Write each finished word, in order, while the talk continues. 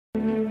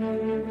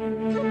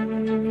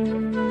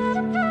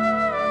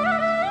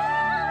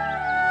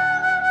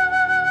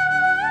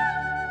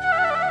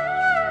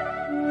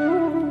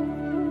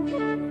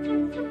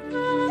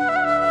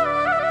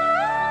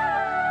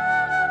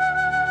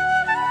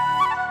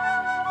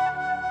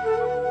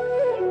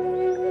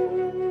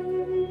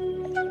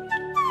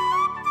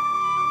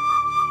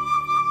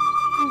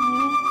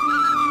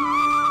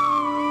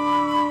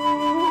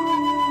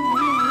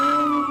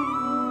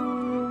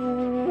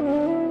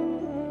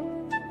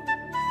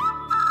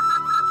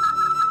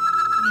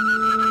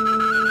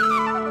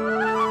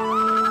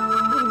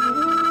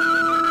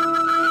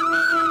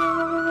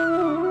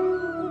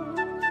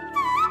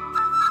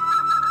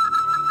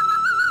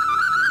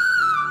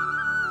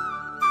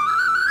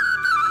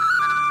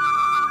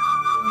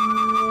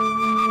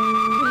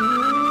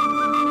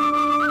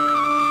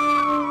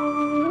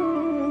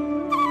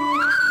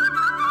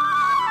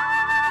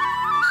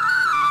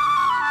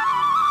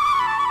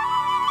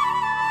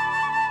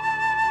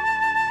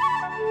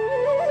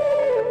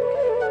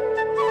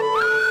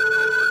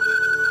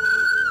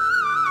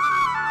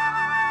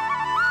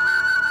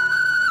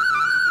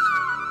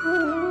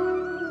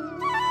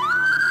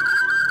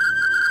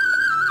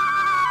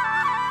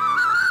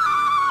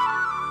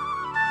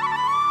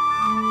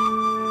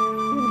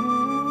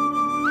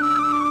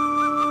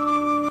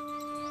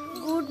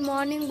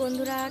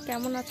বন্ধুরা,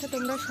 কেমন আছো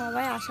তোমরা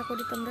সবাই? আশা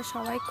করি তোমরা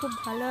সবাই খুব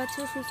ভালো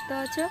আছো, সুস্থ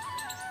আছো।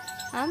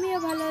 আমিও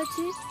ভালো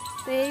আছি।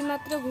 তো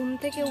এইমাত্র ঘুম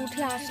থেকে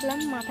উঠে আসলাম।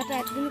 মাথাটা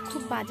একদমই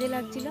খুব বাজে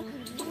লাগছিল।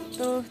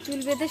 তো চুল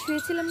বেঁধে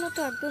শুয়েছিলাম না,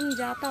 তো একদম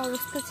যা তা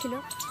অবস্থা ছিল।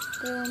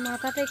 তো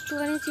মাথাটা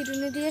একটুখানি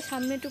চিরুনি দিয়ে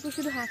সামনেটুকু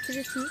শুধু হাত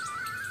ছেড়েছি।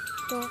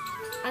 তো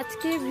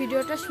আজকে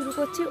ভিডিওটা শুরু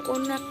করছি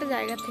অন্য একটা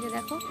জায়গা থেকে।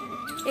 দেখো,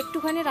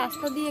 একটুখানি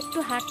রাস্তা দিয়ে একটু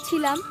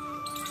হাঁটছিলাম,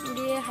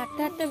 দিয়ে হাঁটতে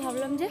হাঁটতে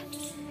ভাবলাম যে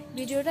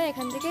ভিডিওটা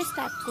এখান থেকে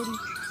স্টার্ট করি।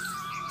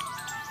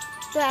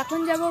 তো এখন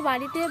যাব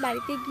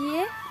বাড়িতে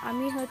গিয়ে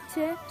আমি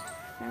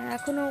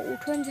এখনও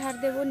উঠোন ঝাড়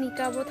দেবো,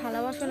 নিকাবো,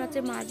 থালা বাসন আছে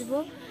মাজবো।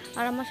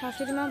 আর আমার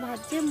শাশুড়ি মা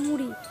ভাজছে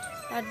মুড়ি,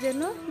 তার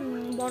জন্য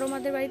বড়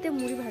মাদের বাড়িতে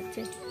মুড়ি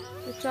ভাজছে।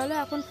 তো চলো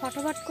এখন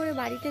ফটাফট করে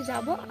বাড়িতে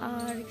যাব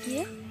আর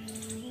গিয়ে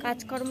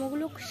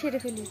কাজকর্মগুলো সেরে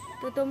ফেলি।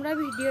 তো তোমরা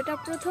ভিডিওটা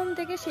প্রথম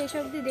থেকে শেষ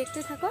অবধি দেখতে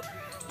থাকো,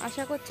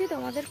 আশা করছি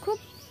তোমাদের খুব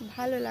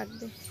ভালো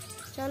লাগবে।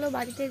 চলো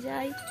বাড়িতে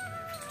যাই।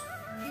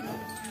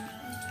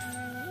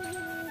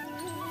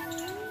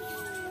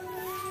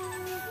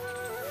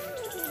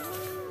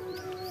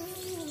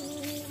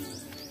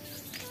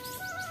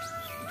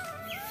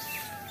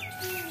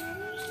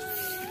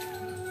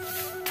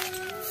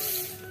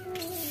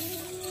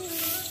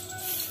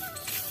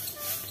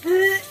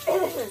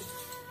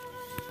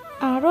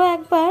 আরও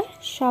একবার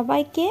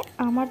সবাইকে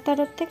আমার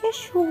তরফ থেকে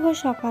শুভ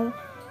সকাল।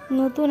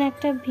 নতুন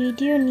একটা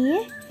ভিডিও নিয়ে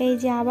এই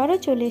যে আবারও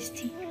চলে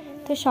এসেছি।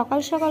 তো সকাল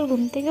সকাল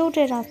ঘুম থেকে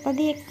উঠে রাস্তা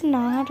দিয়ে একটু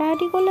না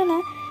হাঁটাহাঁটি করলে না,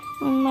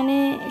 মানে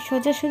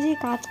সোজাসুজি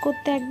কাজ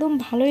করতে একদম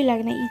ভালোই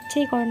লাগে না,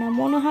 ইচ্ছেই করে না।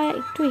 মনে হয়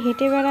একটু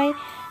হেঁটে বেড়াই,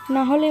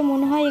 না হলে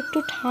মনে হয় একটু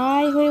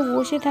ঠায় হয়ে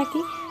বসে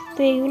থাকি। তো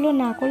এইগুলো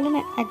না করলে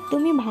না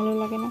একদমই ভালো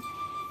লাগে না।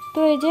 তো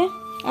এই যে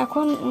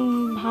এখন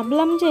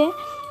ভাবলাম যে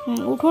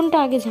উঠোনটা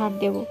আগে ঝাড়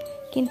দেবো,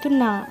 কিন্তু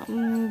না,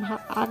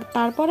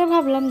 তারপরে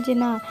ভাবলাম যে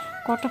না,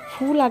 কটা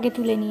ফুল আগে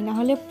তুলে নিই,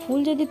 নাহলে ফুল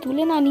যদি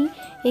তুলে না নিই,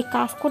 এই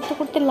কাজ করতে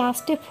করতে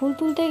লাস্টে ফুল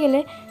তুলতে গেলে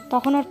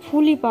তখন আর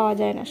ফুলই পাওয়া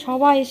যায় না,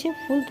 সবাই এসে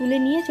ফুল তুলে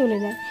নিয়ে চলে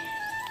যায়।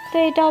 তো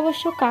এটা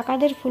অবশ্য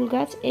কাকাদের ফুল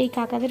গাছ। এই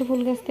কাকাদের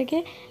ফুল গাছ থেকে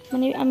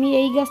মানে আমি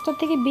এই গাছটার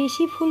থেকে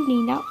বেশি ফুল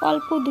নিই না,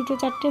 অল্প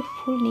 2-4টে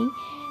ফুল নিই,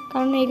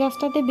 কারণ এই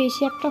গাছটাতে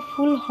বেশি একটা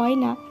ফুল হয়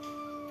না।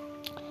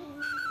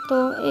 তো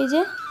এই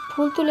যে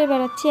ফুল তুলে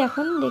বেড়াচ্ছি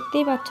এখন,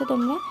 দেখতেই পাচ্ছ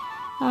তোমরা।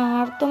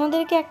 আর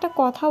তোমাদেরকে একটা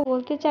কথা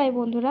বলতে চাই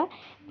বন্ধুরা,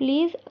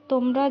 প্লিজ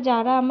তোমরা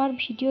যারা আমার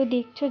ভিডিও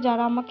দেখছো,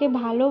 যারা আমাকে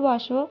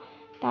ভালোবাসো,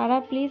 তারা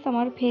প্লিজ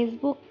আমার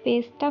ফেসবুক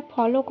পেজটা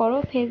ফলো করো।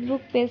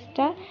 ফেসবুক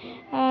পেজটা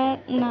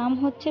নাম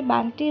হচ্ছে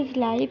বান্টিজ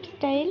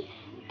লাইফস্টাইল।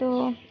 তো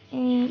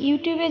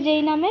ইউটিউবে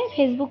যেই নামে,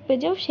 ফেসবুক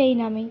পেজেও সেই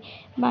নামেই,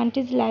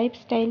 বান্টিজ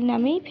লাইফস্টাইল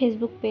নামেই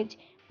ফেসবুক পেজ।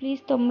 প্লিজ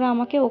তোমরা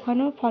আমাকে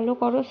ওখানেও ফলো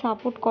করো,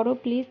 সাপোর্ট করো,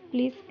 প্লিজ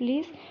প্লিজ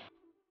প্লিজ।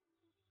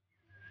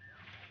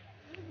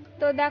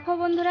 তো দেখো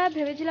বন্ধুরা,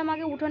 ভেবেছিলাম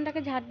আগে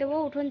উঠোনটাকে ঝাড় দেবো,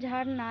 উঠোন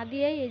ঝাড় না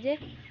দিয়েই এই যে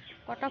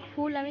কটা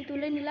ফুল আমি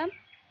তুলে নিলাম,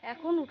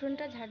 এখন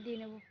উঠোনটা ঝাড় দিয়ে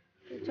নেব।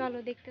 তো চলো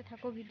দেখতে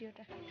থাকো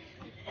ভিডিওটা।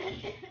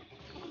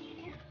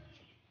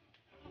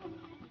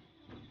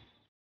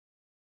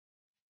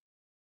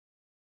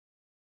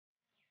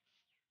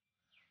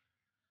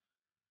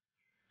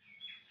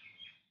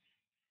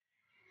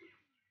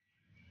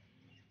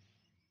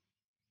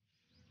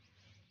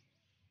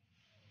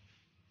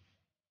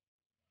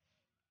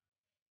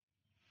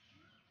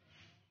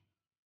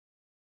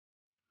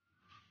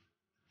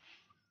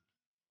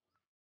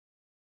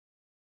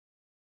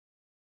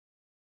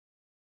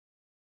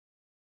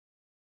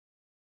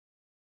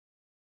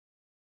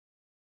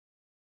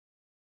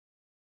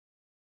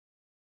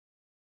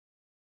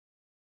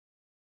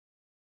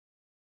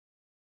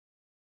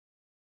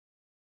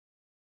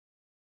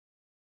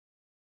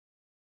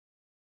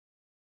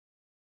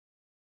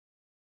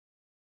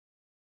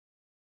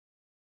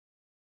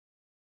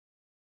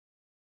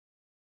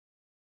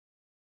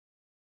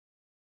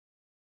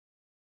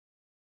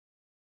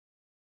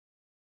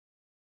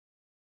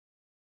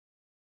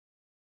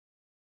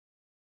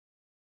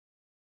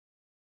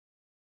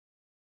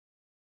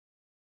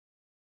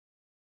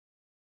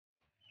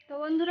 তো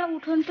বন্ধুরা,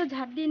 উঠোন তো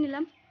ঝাড় দিয়ে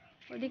নিলাম।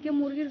 ওদিকে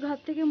মুরগির ঘর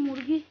থেকে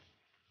মুরগি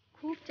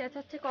খুব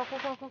চেঁচাচ্ছে, কক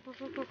কক কক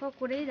কক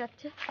করেই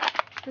যাচ্ছে।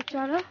 তো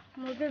চলো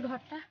মুরগির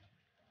ঘরটা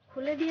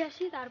খুলে দিয়ে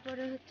আসি,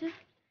 তারপরে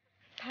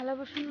থালা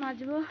বাসন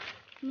মাজবো,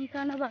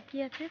 নিকানো বাকি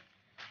আছে।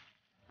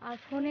 আর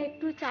ফোনে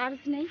একটু চার্জ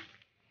নেই,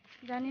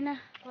 জানি না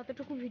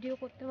কতটুকু ভিডিও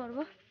করতে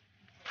পারবো।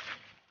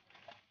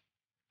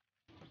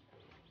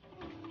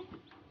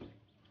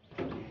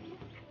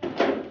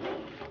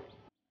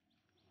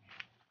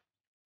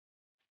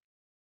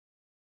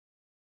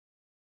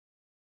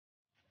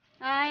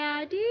 আয়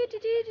আয়, টি টি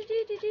টি টি টি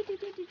টি টি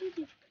টি টি টি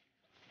টি।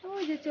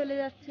 ওই যে চলে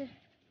যাচ্ছে,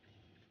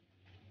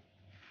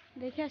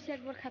 দেখে আসি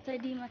একবার খাঁচায়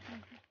ডিম আছে।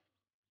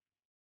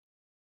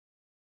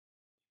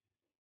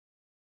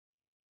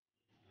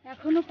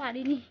 এখনো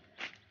পারিনি।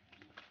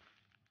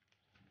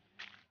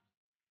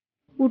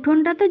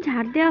 উঠোনটা তো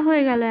ঝাড় দেওয়া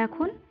হয়ে গেল,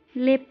 এখন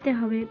লেপতে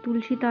হবে।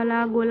 তুলসীতলা,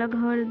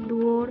 গোলাঘর,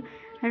 দুয়ার,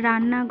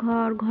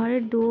 রান্নাঘর,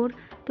 ঘরের দুয়ার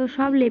তো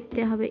সব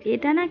লেপতে হবে।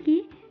 এটা নাকি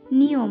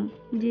নিয়ম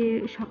যে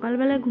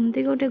সকালবেলা ঘুম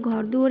থেকে উঠে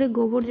ঘর দুয়ারে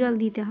গোবর জল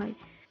দিতে হয়।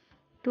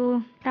 তো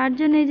তার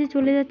জন্য এই যে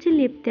চলে যাচ্ছি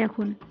লেপতে।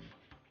 এখন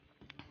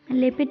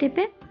লেপে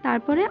টেপে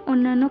তারপরে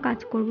অন্যান্য কাজ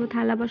করব।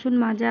 থালা বাসন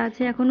মাজা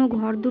আছে, এখনও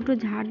ঘর দুটো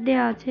ঝাড়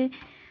দেওয়া আছে,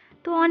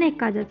 তো অনেক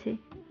কাজ আছে।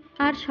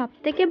 আর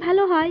সবথেকে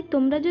ভালো হয়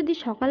তোমরা যদি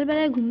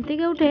সকালবেলায় ঘুম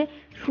থেকে উঠে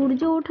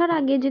সূর্য ওঠার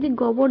আগে যদি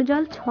গোবর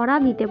জল ছড়া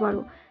দিতে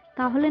পারো,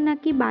 তাহলে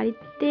নাকি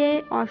বাড়িতে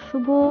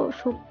অশুভ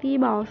শক্তি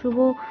বা অশুভ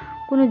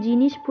কোনো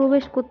জিনিস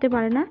প্রবেশ করতে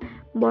পারে না,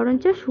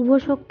 বরঞ্চ শুভ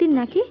শক্তির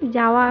নাকি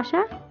যাওয়া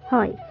আসা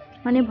হয়।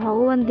 মানে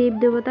ভগবান দেব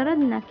দেবতারা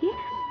নাকি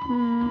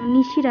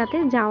নিশিরাতে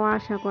যাওয়া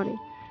আসা করে।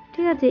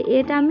 ঠিক আছে,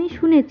 এটা আমি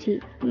শুনেছি,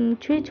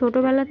 সেই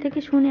ছোটোবেলা থেকে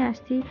শুনে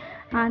আসছি।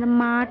 আর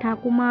মা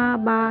ঠাকুমা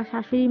বা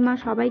শাশুড়ি মা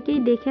সবাইকেই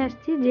দেখে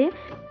আসছি যে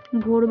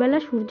ভোরবেলা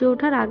সূর্য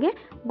ওঠার আগে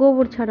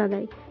গোবর ছড়া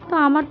দেয়। তো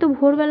আমার তো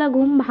ভোরবেলা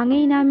ঘুম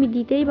ভাঙেই না, আমি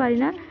দিতেই পারি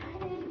না।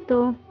 তো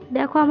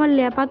দেখো আমার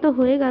লেপা তো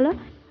হয়ে গেল।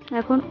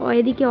 এখন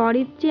এদিকে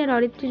অরিত্রী আর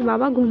অরিত্রীর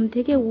বাবা ঘুম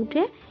থেকে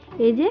উঠে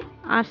এই যে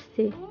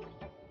আসছে।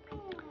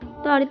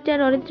 তো অরিত্রী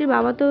আর অরিত্রীর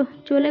বাবা তো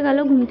চলে গেল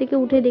ঘুম থেকে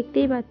উঠে,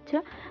 দেখতেই পাচ্ছ।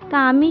 তা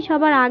আমি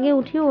সবার আগে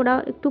উঠি, ওরা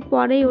একটু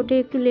পরেই ওঠে,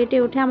 একটু লেটে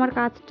ওঠে। আমার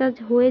কাজ টাজ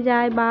হয়ে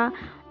যায় বা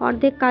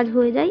অর্ধেক কাজ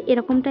হয়ে যায়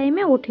এরকম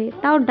টাইমে ওঠে,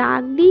 তাও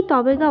ডাক দিই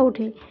তবে গা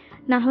ওঠে,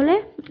 না হলে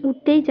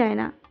উঠতেই চায়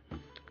না।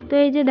 তো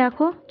এই যে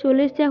দেখো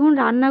চলে এসেছি এখন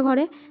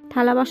রান্নাঘরে।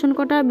 থালা বাসন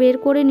কটা বের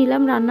করে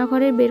নিলাম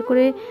রান্নাঘরে, বের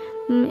করে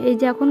এই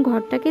যে এখন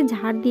ঘরটাকে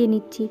ঝাড় দিয়ে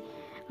নিচ্ছি।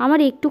 আমার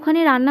একটুখানি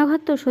রান্নাঘর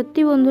তো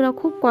সত্যি বন্ধুরা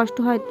খুব কষ্ট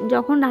হয়।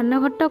 যখন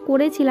রান্নাঘরটা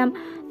করেছিলাম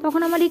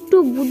তখন আমার একটু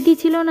বুদ্ধি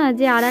ছিল না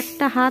যে আর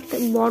একটা হাত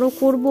বড়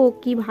করব,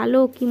 কি ভালো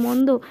কি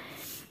মন্দ,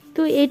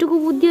 তো এইটুকু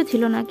বুদ্ধিও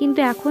ছিল না। কিন্তু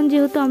এখন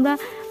যেহেতু আমরা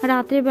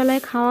রাতের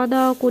বেলায় খাওয়া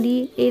দাওয়া করি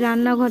এই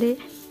রান্নাঘরে,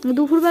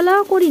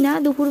 দুপুরবেলাও করি না,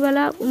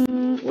 দুপুরবেলা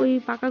ওই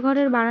পাকা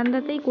ঘরের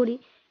বারান্দাতেই করি,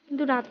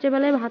 কিন্তু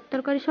রাত্রেবেলায় ভাত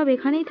তরকারি সব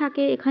এখানেই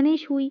থাকে, এখানেই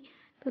শুই,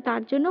 তো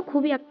তার জন্য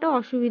খুবই একটা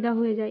অসুবিধা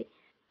হয়ে যায়।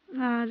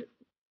 আর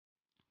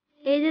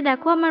এই যে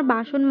দেখো আমার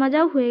বাসন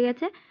মাজাও হয়ে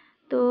গেছে।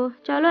 তো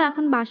চলো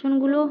এখন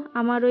বাসনগুলো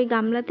আমার ওই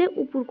গামলাতে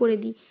উপুর করে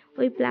দিই।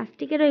 ওই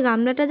প্লাস্টিকের ওই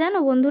গামলাটা জানো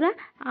বন্ধুরা,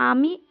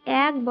 আমি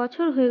 1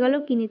 বছর হয়ে গেল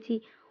কিনেছি।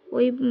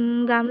 ওই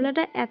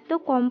গামলাটা এত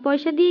কম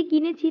পয়সা দিয়ে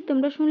কিনেছি,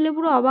 তোমরা শুনলে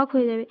পুরো অবাক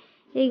হয়ে যাবে।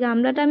 এই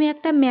গামলাটা আমি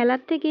একটা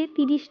মেলার থেকে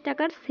 30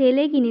 টাকার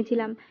সেলে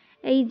কিনেছিলাম।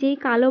 এই যেই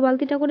কালো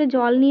বালতিটা করে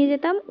জল নিয়ে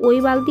যেতাম, ওই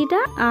বালতিটা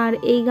আর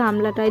এই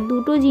গামলাটায়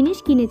দুটো জিনিস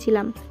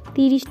কিনেছিলাম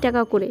 30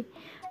 টাকা করে।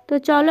 তো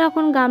চলো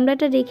এখন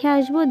গামলাটা রেখে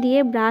আসবো, দিয়ে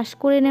ব্রাশ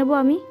করে নেব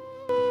আমি।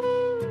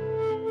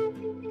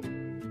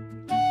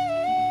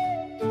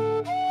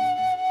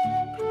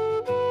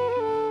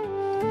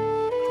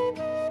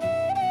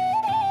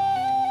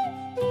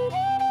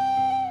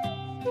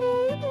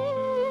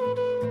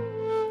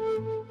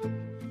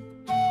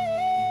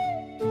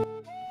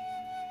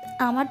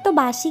 আমার তো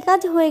বাসি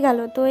কাজ হয়ে গেল।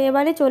 তো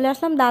এবারে চলে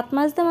আসলাম দাঁত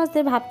মাজতে মাজতে,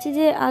 ভাবছি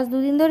যে আজ 2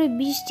 দিন ধরে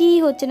বৃষ্টিই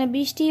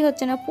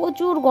হচ্ছে না,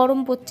 প্রচুর গরম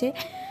পড়ছে।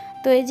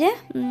 তো এই যে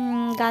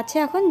গাছে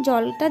এখন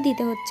জলটা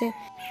দিতে হচ্ছে।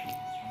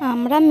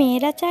 আমরা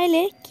মেয়েরা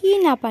চাইলে কি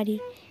না পারি,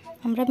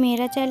 আমরা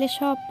মেয়েরা চাইলে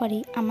সব পারি।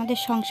 আমাদের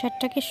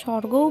সংসারটাকে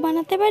স্বর্গও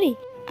বানাতে পারি,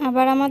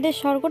 আবার আমাদের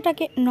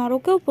স্বর্গটাকে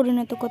নরকেও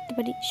পরিণত করতে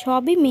পারি।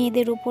 সবই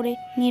মেয়েদের উপরে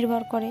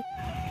নির্ভর করে।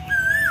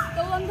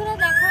 তো বন্ধুরা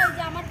দেখো এই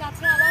যে আমার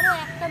গাছে আবারও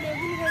একটা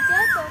বেগুন হয়েছে।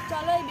 তো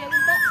চলো এই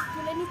বেগুনটা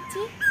তুলে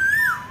নিচ্ছি।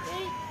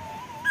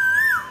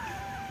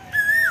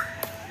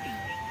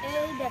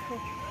 এই দেখো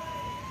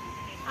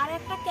আর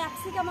একটা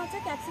ক্যাপসিকাম আছে,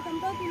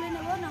 ক্যাপসিকামটাও তুলে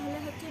নেব, নাহলে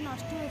হচ্ছে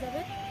নষ্ট হয়ে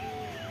যাবে।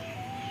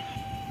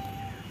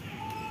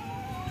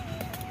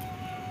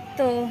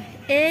 তো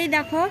এই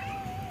দেখো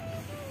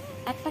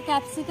একটা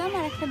ক্যাপসিকাম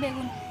আর একটা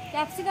বেগুন।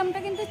 ক্যাপসিকামটা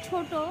কিন্তু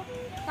ছোট,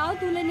 তাও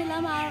তুলে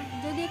নিলাম। আর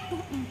যদি একটু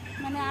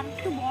মানে আর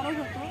একটু বড়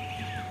হতো,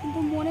 কিন্তু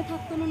মনে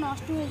থাকতো না,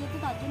 নষ্ট হয়ে যেত,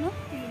 তার জন্য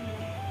তুলে নিলাম।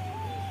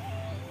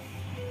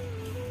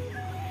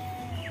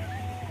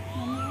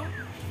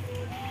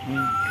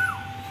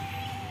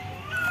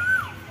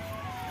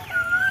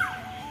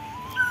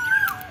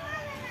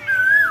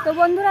 তো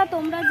বন্ধুরা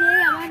তোমরা যে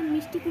আমার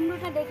মিষ্টি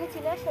কুমড়োটা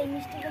দেখেছিলে, সেই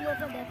মিষ্টি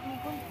কুমড়োটা দেখো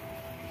এখন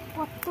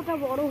কতটা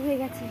বড় হয়ে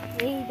গেছে।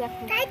 এই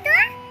দেখো, তাই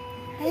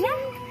না?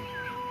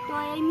 তো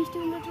এই মিষ্টি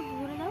কুমড়োটা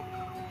ভরে দাও,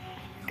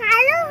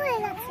 কালো হয়ে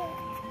গেছে।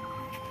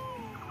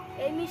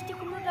 এই মিষ্টি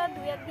কুমড়োটা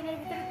 2-1 দিনের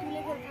ভিতরে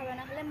তুলে ফেলতে হবে,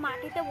 না হলে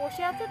মাটিতে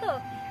বসে আছে তো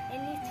এই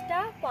নিচটা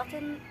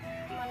পচন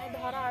মানে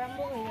ধরা আরম্ভ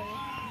হয়ে যাবে।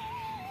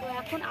 তো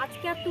এখন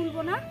আজকে আর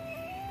তুলবো না,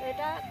 তো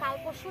এটা কাল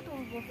পরশু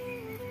তুলবো।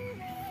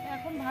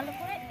 এখন ভালো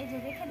করে এই যে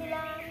রেখে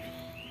দিলাম।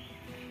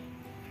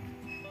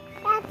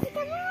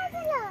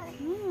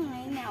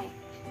 এই নাও,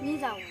 নিয়ে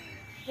যাও,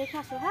 রেখে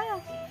আসো। হ্যাঁ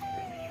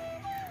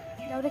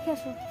যাও, রেখে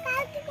আসো।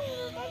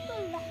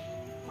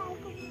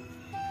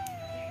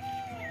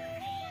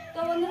 তো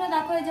বন্ধুরা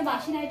দেখো এই যে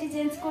বাসি নাইটি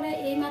চেঞ্জ করে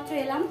এই মাত্র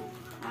এলাম।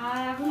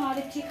 আর এখন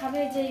অরিত্রী খাবে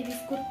যে এই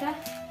বিস্কুটটা,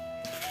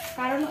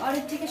 কারণ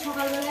অরিত্রীকে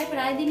সকালবেলায়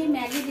প্রায় দিনই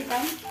ম্যাগি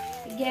দিতাম।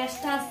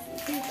 গ্যাসটা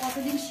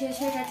কতদিন শেষ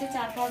হয়ে গেছে,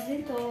 4-5 দিন,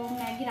 তো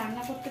ম্যাগি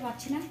রান্না করতে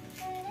পারছি না।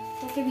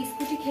 তোকে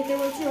বিস্কুটই খেতে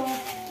বলছি, ও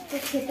তো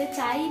খেতে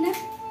চাই না,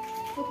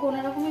 তো কোনো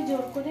রকমের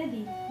জোর করে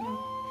দিই।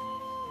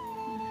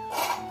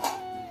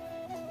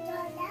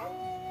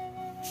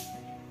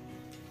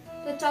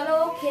 তো চলো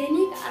ও খেয়ে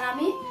নিক, আর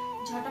আমি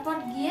ঝটাপট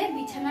গিয়ে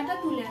বিছানাটা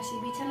তুলে আসি,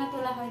 বিছানা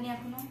তোলা হয়নি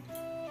এখনো।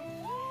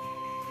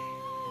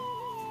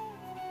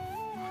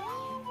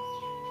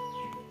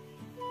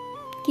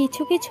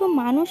 কিছু কিছু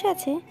মানুষ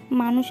আছে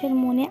মানুষের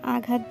মনে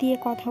আঘাত দিয়ে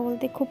কথা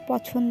বলতে খুব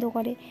পছন্দ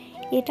করে,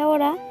 এটা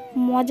ওরা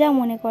মজা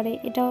মনে করে,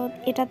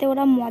 এটাতে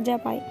ওরা মজা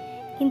পায়,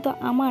 কিন্তু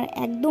আমার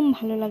একদম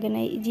ভালো লাগে না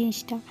এই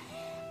জিনিসটা।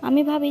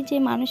 আমি ভাবি যে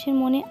মানুষের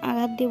মনে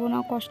আঘাত দেব না,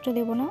 কষ্ট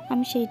দেব না,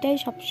 আমি সেইটাই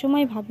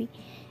সবসময় ভাবি,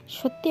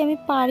 সত্যি আমি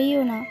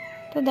পারিও না।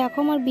 তো দেখো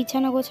আমার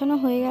বিছানা গোছানো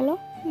হয়ে গেল,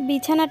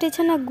 বিছানা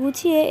টিছানা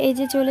গুছিয়ে এই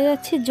যে চলে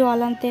যাচ্ছি জল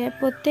আনতে।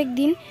 প্রত্যেক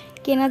দিন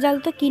কেনা জল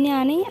তো কিনে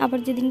আনেই, আবার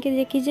যেদিনকে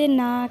দেখি যে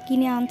না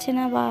কিনে আনছে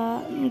না বা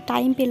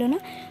টাইম পেলো না,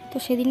 তো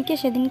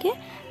সেদিনকে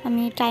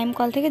আমি টাইম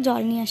কল থেকে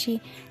জল নিয়ে আসি।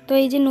 তো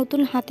এই যে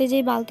নতুন হাতে যে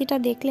বালতিটা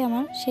দেখলে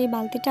আমার, সেই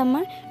বালতিটা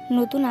আমার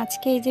নতুন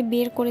আজকে এই যে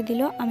বের করে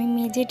দিল, আমি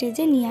মেজে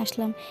টেজে নিয়ে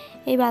আসলাম।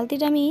 এই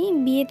বালতিটা আমি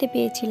বিয়েতে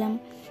পেয়েছিলাম,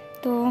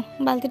 তো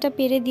বালতিটা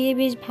পেরে দিয়ে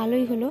বেশ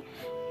ভালোই হলো।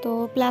 তো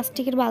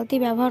প্লাস্টিকের বালতি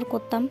ব্যবহার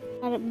করতাম।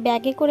 আর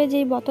ব্যাগে করে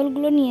যেই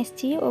বোতলগুলো নিয়ে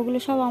এসেছি ওগুলো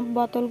সব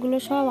বোতলগুলো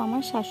সব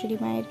আমার শাশুড়ি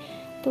মায়ের।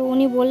 তো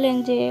উনি বললেন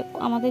যে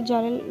আমাদের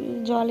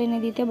জল এনে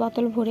দিতে,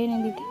 বোতল ভরে এনে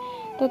দিতে,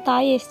 তো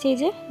তাই এসছে এই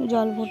যে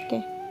জল ভরতে।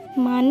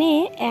 মানে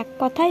এক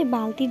কথায়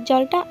বালতির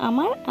জলটা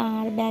আমার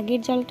আর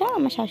ব্যাগের জলটা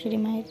আমার শাশুড়ি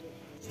মায়ের।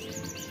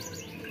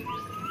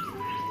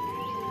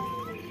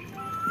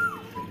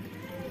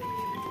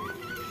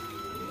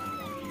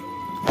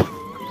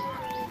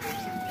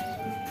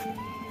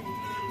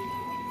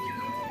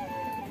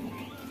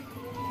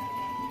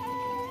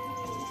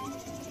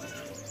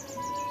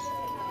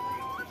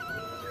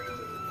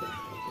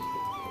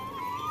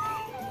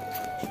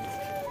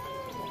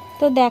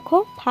 তো দেখো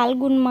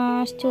ফাল্গুন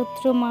মাস,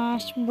 চৈত্র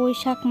মাস,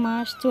 বৈশাখ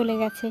মাস চলে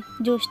গেছে,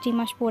 জ্যৈষ্ঠ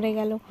মাস পড়ে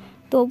গেল,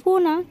 তবুও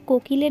না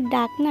কোকিলের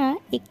ডাক না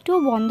একটুও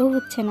বন্ধ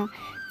হচ্ছে না।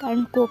 কারণ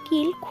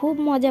কোকিল খুব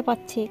মজা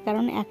পাচ্ছে,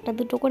 কারণ একটা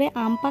দুটো করে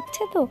আম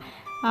পাচ্ছে, তো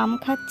আম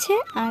খাচ্ছে,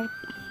 আর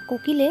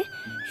কোকিলে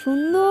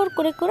সুন্দর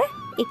করে করে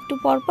একটু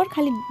পরপর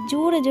খালি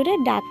জোরে জোরে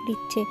ডাক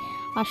দিচ্ছে,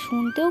 আর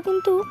শুনতেও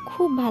কিন্তু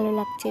খুব ভালো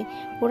লাগছে।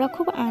 ওরা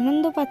খুব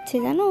আনন্দ পাচ্ছে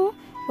জানো,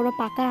 ওরা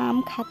পাকা আম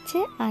খাচ্ছে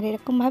আর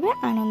এরকমভাবে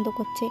আনন্দ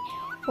করছে।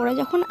 ওরা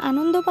যখন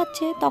আনন্দ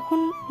পাচ্ছে তখন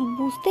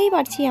বুঝতেই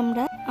পারছি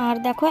আমরা। আর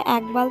দেখো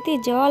এক বালতি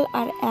জল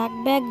আর এক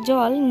ব্যাগ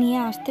জল নিয়ে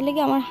আসতে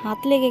লেগে আমার হাত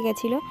লেগে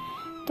গেছিলো,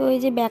 তো এই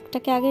যে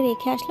ব্যাগটাকে আগে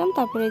রেখে আসলাম,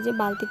 তারপরে এই যে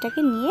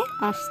বালতিটাকে নিয়ে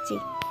আসছি।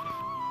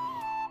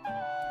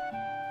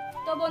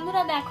 তো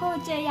বন্ধুরা দেখো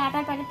হচ্ছে এই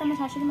আটার প্যাকেটটা আমার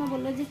শাশুড়িমা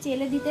বললো যে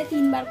চেলে দিতে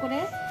 3 বার করে।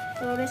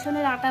 তো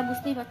রেশনের আটা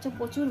বুঝতেই পারছো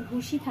প্রচুর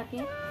ভুসি থাকে,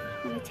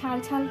 মানে ছাল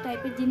ছাল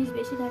টাইপের জিনিস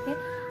বেশি থাকে।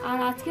 আর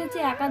আজকে হচ্ছে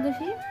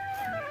একাদশী,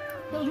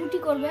 তো রুটি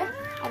করবে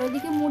আর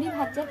ওইদিকে মুড়ি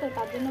ভাজছে, তো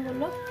তার জন্য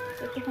বললো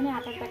একটুখানি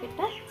আটার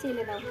প্যাকেটটা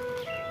চেলে দাও।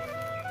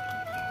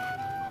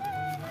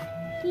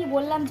 কি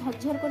বললাম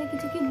ঝরঝর করে,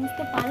 কিছু কি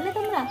বুঝতে পারলে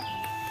তোমরা?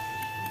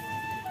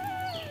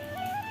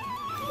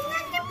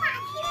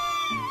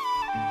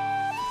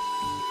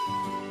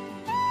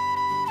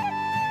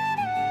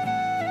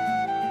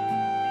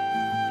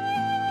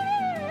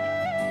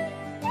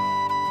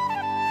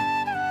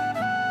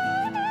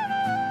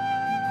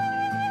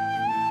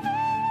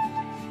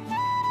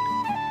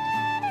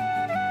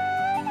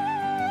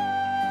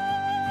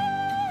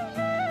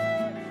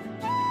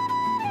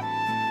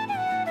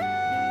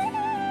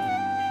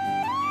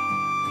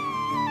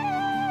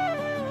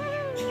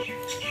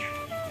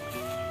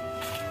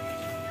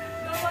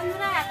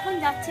 এখন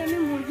যাচ্ছে আমি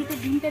মুরগিতে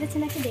ডিম পেড়েছে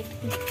নাকি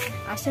দেখতে,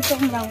 আসে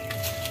তোমরাও।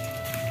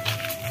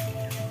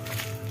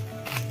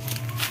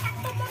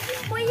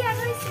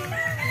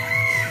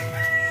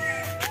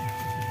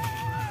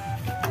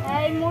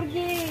 এই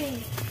মুরগি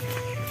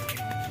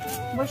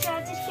বসে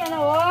আছিস কেন,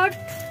 ওঠ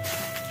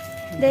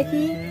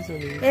দেখি।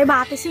 এর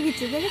বাত এসে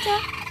গেছে, দেখেছ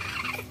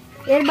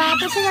এর বাত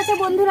এসে গেছে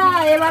বন্ধুরা,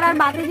 এবার আর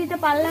বাতে দিতে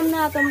পারলাম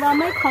না, তোমরা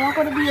আমায় ক্ষমা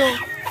করে দিও।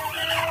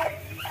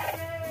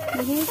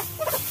 দেখি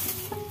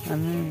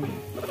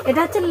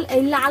এটা হচ্ছে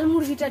এই লাল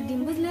মুরগিটার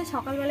ডিম, বুঝলে,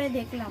 সকালবেলায়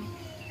দেখলাম,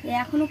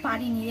 এখনো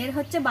পারিনি, এর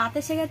হচ্ছে বাত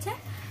এসে গেছে,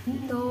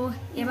 তো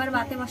এবার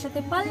বাতে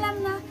বসাতে পারলাম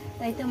না,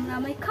 তাই তোমরা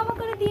আমায় ক্ষমা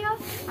করে দিও।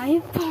 আমি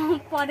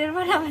পরের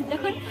বার আবার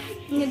যখন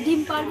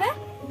ডিম পারবে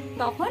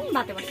তখন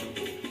বাতে বসাবো।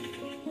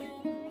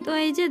 তো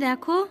এই যে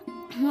দেখো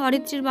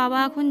অরিত্রীর বাবা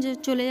এখন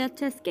চলে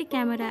যাচ্ছে আজকে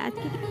ক্যামেরায়,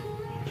 আজকে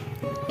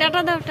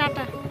টাটা দাও,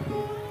 টাটা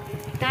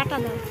টাটা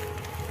দাও।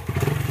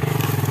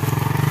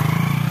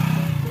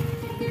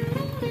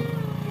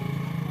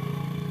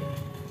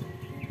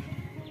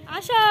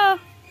 আসো,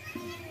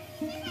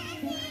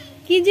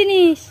 কি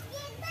জিনিস,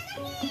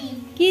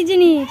 কি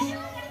জিনিস,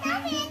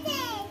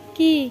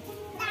 কি?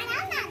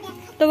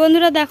 তো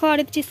বন্ধুরা দেখো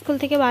অরিত্রী স্কুল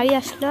থেকে বাড়ি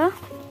আসলো,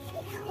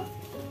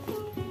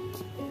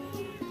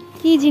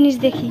 কি জিনিস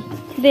দেখি,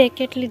 দে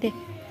কেটলি দে,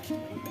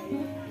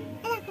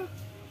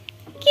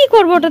 কি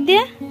করবো ওটা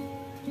দিয়ে?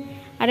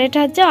 আর এটা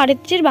হচ্ছে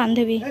অরিত্রীর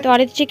বান্ধবী, তো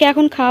অরিত্রীকে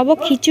এখন খাওয়াবো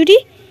খিচুড়ি।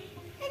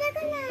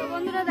 তো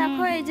বন্ধুরা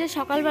দেখো এই যে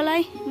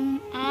সকালবেলায়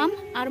আম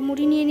আর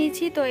মুড়ি নিয়ে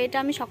নিয়েছি, তো এটা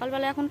আমি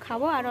সকালবেলা এখন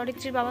খাবো, আর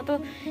অরিত্রীর বাবা তো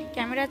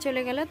ক্যামেরা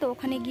চলে গেল, তো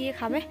ওখানে গিয়ে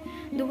খাবে।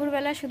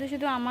 দুপুরবেলা শুধু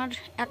শুধু আমার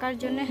একার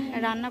জন্য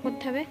রান্না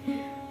করতে হবে,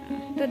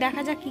 তো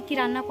দেখা যাক কি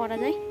রান্না করা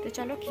যায়। তো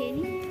চলো খেয়ে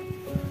নিই।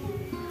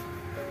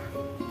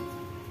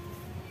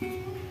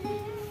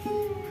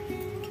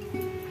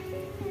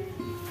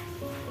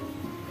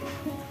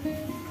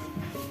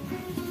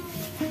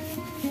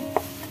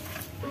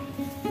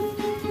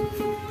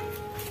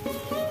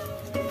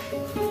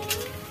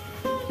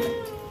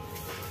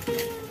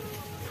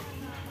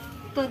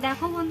 তো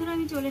দেখো বন্ধুরা,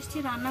 আমি চলে এসেছি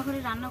রান্নাঘরে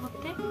রান্না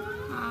করতে।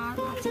 আর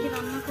আজকে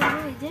রান্না করবো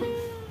এই যে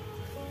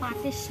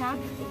পাটের শাক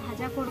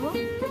ভাজা করব।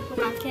 তো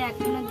কালকে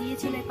একজনা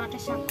দিয়েছিল এই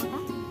পাটের শাক কটা।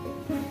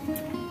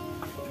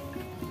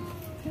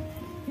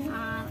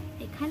 আর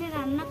এখানে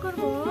রান্না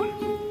করব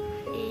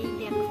এই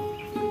দেখো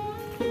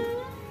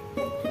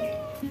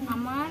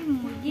আমার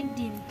মুরগির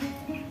ডিম।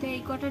 তো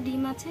এই কটা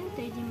ডিম আছে, তো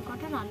এই ডিম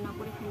কটা রান্না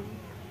করে ফেলবো।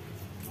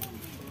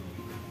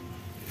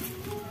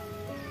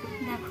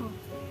 দেখো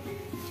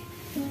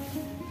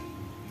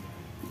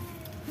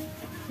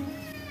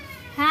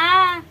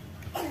হ্যাঁ,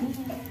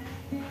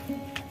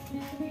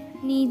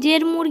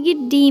 নিজের মুরগির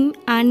ডিম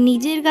আর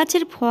নিজের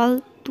গাছের ফল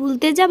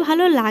তুলতে যা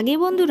ভালো লাগে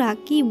বন্ধুরা,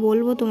 কি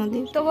বলবো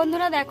তোমাদের। তো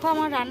বন্ধুরা দেখো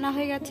আমার রান্না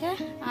হয়ে গেছে।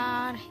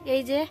 আর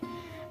এই যে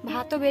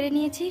ভাতও বেড়ে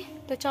নিয়েছি।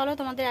 তো চলো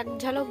তোমাদের এক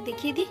ঝলক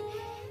দেখিয়ে দিই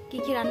কি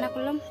কি রান্না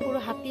করলাম। পুরো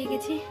হাঁপিয়ে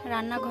গেছি,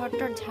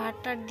 রান্নাঘরটার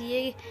ঝাড়টার দিয়ে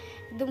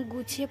একদম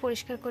গুছিয়ে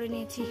পরিষ্কার করে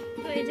নিয়েছি।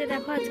 তো এই যে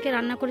দেখো আজকে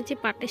রান্না করেছি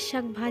পাটের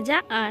শাক ভাজা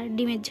আর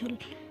ডিমের ঝোল।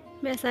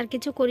 ব্যাস আর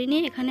কিছু করিনি।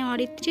 এখানে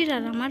অরিত্রীর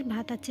আর আমার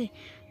ভাত আছে,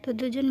 তো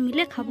দুজন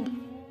মিলে খাবো।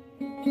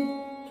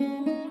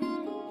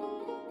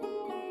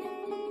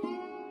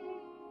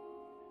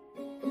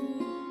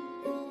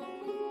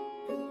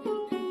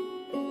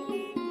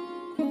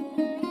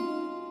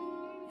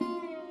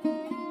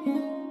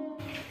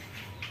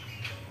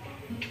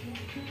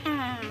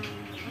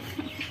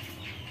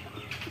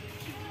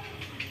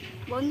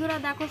 বন্ধুরা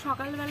দেখো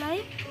সকালবেলায়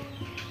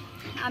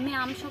আমি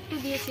আমশক্ত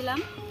দিয়েছিলাম,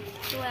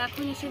 তো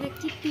এখন এসে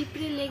দেখছি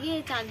পিঁপড়ে লেগে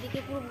চারদিকে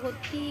পুরো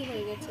ভর্তি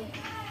হয়ে গেছে।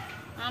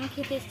 আম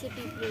খেতে এসছে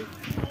পিঁপড়ে।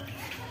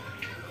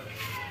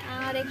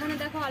 আর এখানে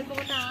দেখো অল্প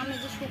কটা আম এই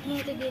যে শুকনো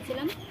হতে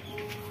দিয়েছিলাম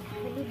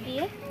হলুদ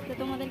দিয়ে, তো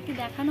তোমাদেরকে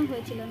দেখানো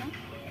হয়েছিল না।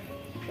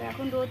 তো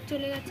এখন রোদ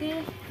চলে গেছে,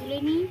 তুলে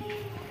নিই।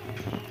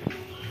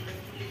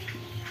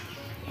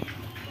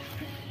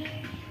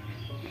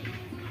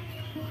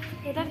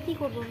 এটার কি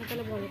করবো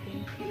তাহলে বলো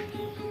তুমি?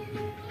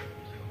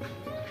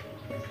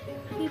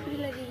 পিঁপড়ে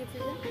লাগিয়ে গেছে,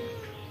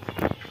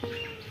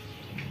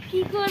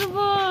 কি করব?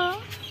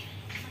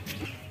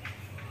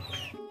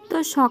 তো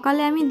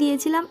সকালে আমি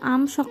দিয়েছিলাম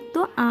আম শক্ত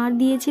আর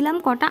দিয়েছিলাম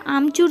কটা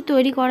আমচুর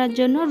তৈরি করার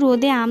জন্য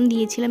রোদে আম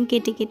দিয়েছিলাম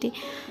কেটে কেটে।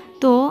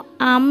 তো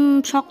আম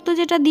শক্ত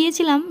যেটা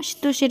দিয়েছিলাম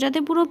তো সেটাতে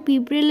পুরো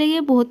পিঁপড়ে লেগে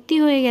ভর্তি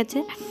হয়ে গেছে।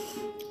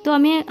 তো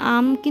আমি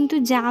আম কিন্তু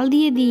জাল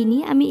দিয়ে দিইনি,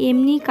 আমি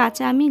এমনি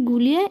কাঁচা আমি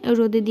গুলিয়ে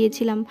রোদে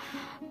দিয়েছিলাম।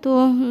 তো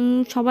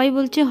সবাই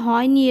বলছে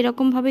হয়নি,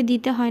 এরকমভাবে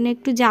দিতে হয় না,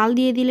 একটু জাল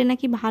দিয়ে দিলে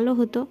নাকি ভালো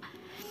হতো।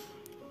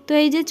 তো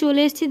এই যে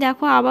চলে এসেছি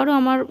দেখো আবারও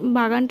আমার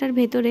বাগানটার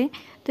ভেতরে।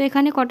 তো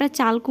এখানে কটা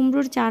চাল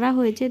কুমড়োর চারা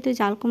হয়েছে, তো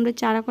চাল কুমড়োর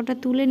চারা কটা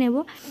তুলে নেব,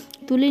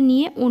 তুলে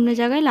নিয়ে অন্য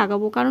জায়গায়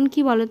লাগাবো। কারণ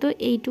কি বলো তো,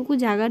 এইটুকু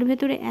জায়গার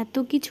ভেতরে এত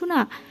কিছু না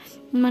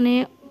মানে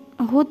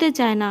হতে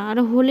চায় না, আর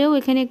হলেও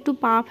এখানে একটু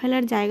পা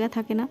ফেলার জায়গা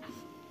থাকে না।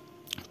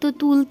 তো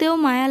তুলতেও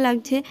মায়া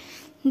লাগছে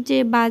যে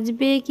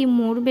বাঁচবে কি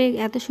মরবে,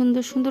 এত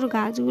সুন্দর সুন্দর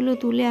গাছগুলো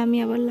তুলে আমি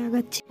আবার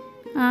লাগাচ্ছি।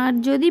 আর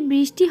যদি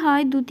বৃষ্টি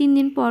হয় 2-3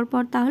 দিন পর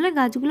পর তাহলে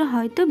গাছগুলো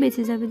হয়তো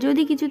বেঁচে যাবে,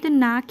 যদি কিছুতে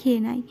না খেয়ে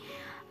নেয়।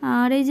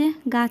 আর এই যে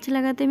গাছ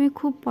লাগাতে আমি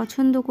খুব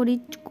পছন্দ করি,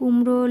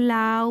 কুমড়ো,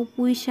 লাউ,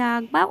 পুঁই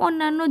শাক বা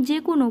অন্যান্য যে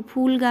কোনো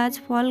ফুল গাছ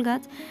ফল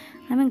গাছ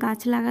আমি গাছ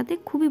লাগাতে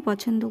খুবই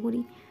পছন্দ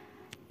করি।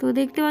 তো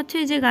দেখতে পাচ্ছ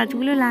এই যে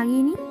গাছগুলো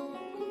লাগিয়ে নিই।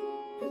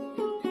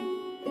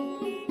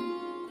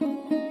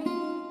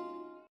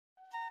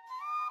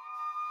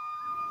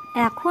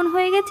 এখন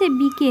হয়ে গেছে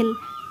বিকেল।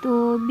 তো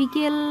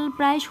বিকেল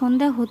প্রায়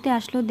সন্ধ্যা হতে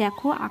আসলো।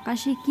 দেখো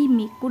আকাশে কি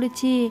মেঘ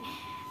করেছে,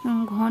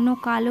 ঘন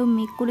কালো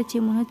মেঘ করেছে,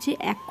 মনে হচ্ছে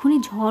এক্ষুনি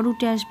ঝড়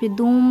উঠে আসবে,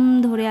 দম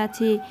ধরে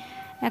আছে,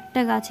 একটা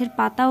গাছের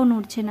পাতাও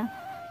নড়ছে না।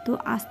 তো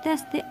আস্তে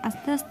আস্তে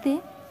আস্তে আস্তে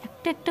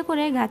একটা একটা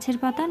করে গাছের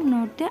পাতা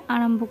নড়তে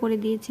আরম্ভ করে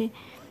দিয়েছে।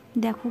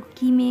 দেখো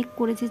কি মেঘ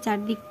করেছে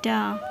চারদিকটা।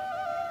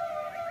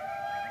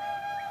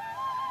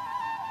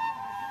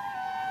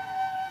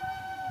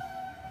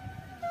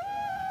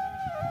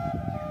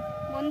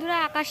 বন্ধুরা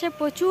আকাশে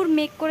প্রচুর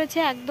মেঘ করেছে,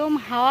 একদম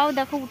হাওয়াও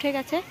দেখো উঠে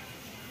গেছে,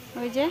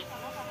 ওই যে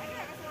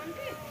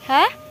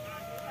হ্যাঁ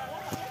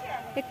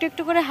একটু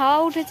একটু করে হাওয়া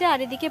উঠেছে। আর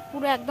এদিকে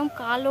পুরো একদম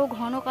কালো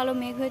ঘন কালো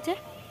মেঘ হয়েছে।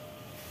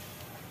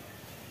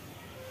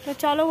 তো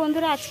চলো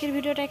বন্ধুরা আজকের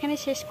ভিডিওটা এখানে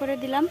শেষ করে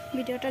দিলাম।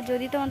 ভিডিওটা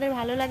যদি তোমাদের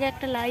ভালো লাগে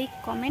একটা লাইক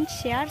কমেন্ট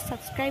শেয়ার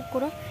সাবস্ক্রাইব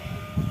করো।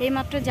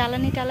 এইমাত্র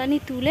জ্বালানি টালানি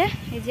তুলে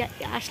এই যে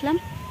আসলাম,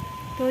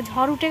 তো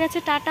ঝড় উঠে গেছে।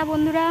 টাটা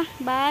বন্ধুরা,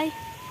 বাই।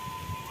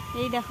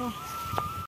 এই দেখো